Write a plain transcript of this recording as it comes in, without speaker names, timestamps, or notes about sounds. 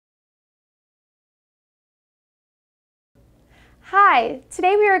Hi,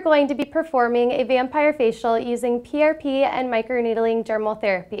 today we are going to be performing a vampire facial using PRP and microneedling dermal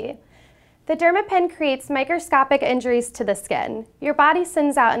therapy. The Derma pen creates microscopic injuries to the skin. Your body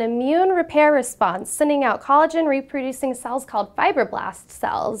sends out an immune repair response, sending out collagen reproducing cells called fibroblast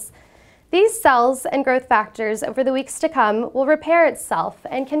cells. These cells and growth factors over the weeks to come will repair itself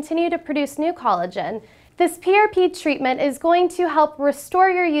and continue to produce new collagen. This PRP treatment is going to help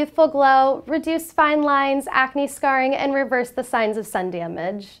restore your youthful glow, reduce fine lines, acne scarring, and reverse the signs of sun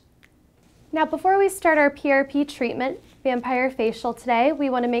damage. Now, before we start our PRP treatment vampire facial today, we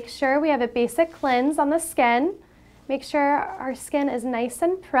want to make sure we have a basic cleanse on the skin. Make sure our skin is nice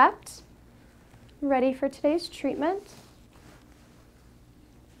and prepped, ready for today's treatment.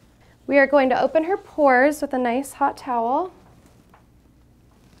 We are going to open her pores with a nice hot towel.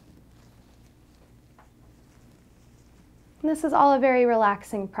 And this is all a very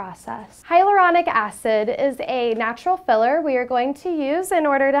relaxing process. Hyaluronic acid is a natural filler we are going to use in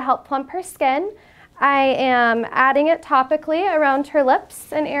order to help plump her skin. I am adding it topically around her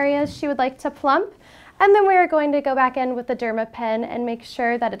lips and areas she would like to plump. And then we are going to go back in with the Derma pen and make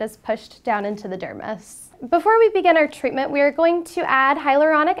sure that it is pushed down into the dermis. Before we begin our treatment, we are going to add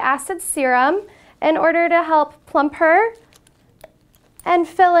hyaluronic acid serum in order to help plump her and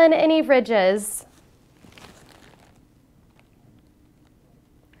fill in any ridges.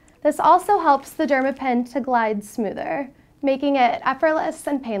 This also helps the Derma pen to glide smoother, making it effortless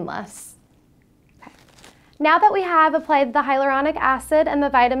and painless. Okay. Now that we have applied the hyaluronic acid and the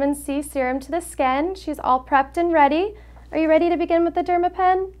vitamin C serum to the skin, she's all prepped and ready. Are you ready to begin with the Derma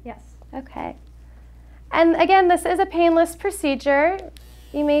pen? Yes. Okay. And again, this is a painless procedure.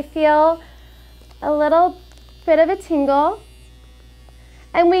 You may feel a little bit of a tingle.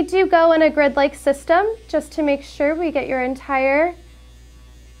 And we do go in a grid-like system just to make sure we get your entire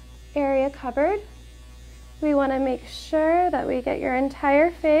area covered. We want to make sure that we get your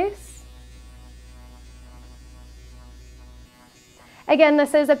entire face. Again,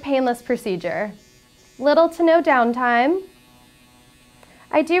 this is a painless procedure. Little to no downtime.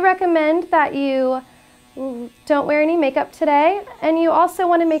 I do recommend that you don't wear any makeup today, and you also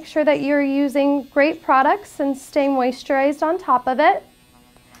want to make sure that you're using great products and stay moisturized on top of it.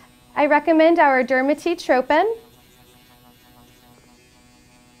 I recommend our Derma Tropin.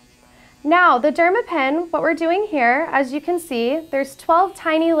 Now, the Derma pen, what we're doing here, as you can see, there's 12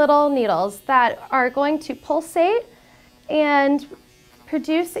 tiny little needles that are going to pulsate and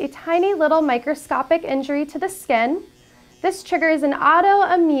produce a tiny little microscopic injury to the skin. This triggers an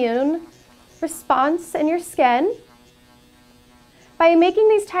autoimmune response in your skin. By making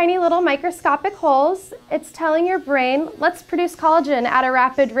these tiny little microscopic holes, it's telling your brain, let's produce collagen at a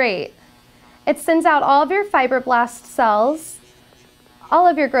rapid rate. It sends out all of your fibroblast cells, all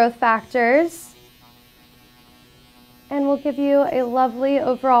of your growth factors, and will give you a lovely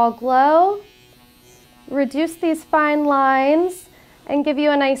overall glow, reduce these fine lines, and give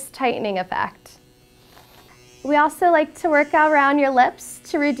you a nice tightening effect. We also like to work around your lips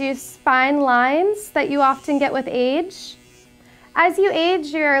to reduce fine lines that you often get with age. As you age,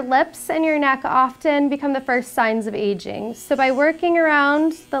 your lips and your neck often become the first signs of aging. So by working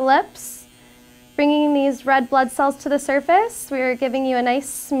around the lips, bringing these red blood cells to the surface, we are giving you a nice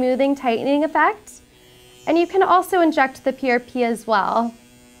smoothing, tightening effect. And you can also inject the PRP as well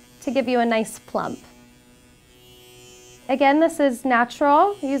to give you a nice plump. Again, this is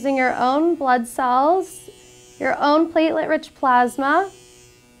natural, using your own blood cells, your own platelet rich plasma,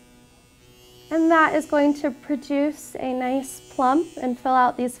 and that is going to produce a nice plump and fill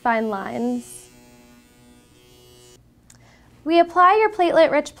out these fine lines. We apply your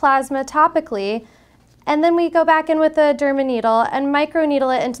platelet rich plasma topically, and then we go back in with a Derma needle and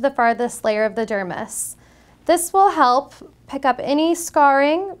microneedle it into the farthest layer of the dermis. This will help pick up any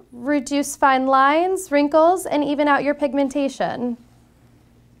scarring, reduce fine lines, wrinkles, and even out your pigmentation.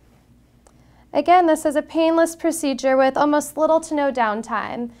 Again, this is a painless procedure with almost little to no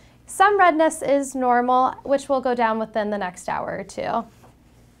downtime. Some redness is normal, which will go down within the next hour or two.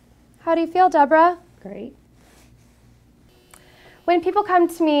 How do you feel, Deborah? Great. When people come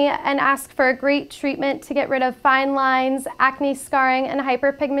to me and ask for a great treatment to get rid of fine lines, acne scarring, and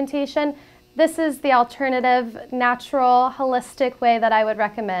hyperpigmentation, this is the alternative, natural, holistic way that I would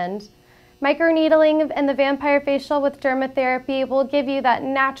recommend. Microneedling and the vampire facial with Derma therapy will give you that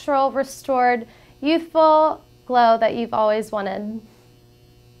natural, restored, youthful glow that you've always wanted.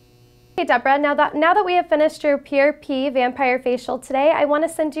 Okay, Deborah, now that we have finished your PRP vampire facial today, I want to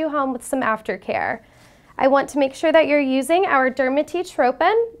send you home with some aftercare. I want to make sure that you're using our Derma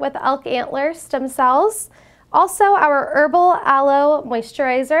Tropin with elk antler stem cells, also our herbal aloe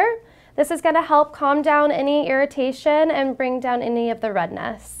moisturizer. This is going to help calm down any irritation and bring down any of the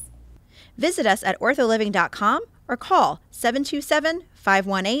redness. Visit us at ortholiving.com or call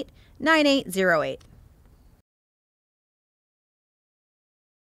 727-518-9808.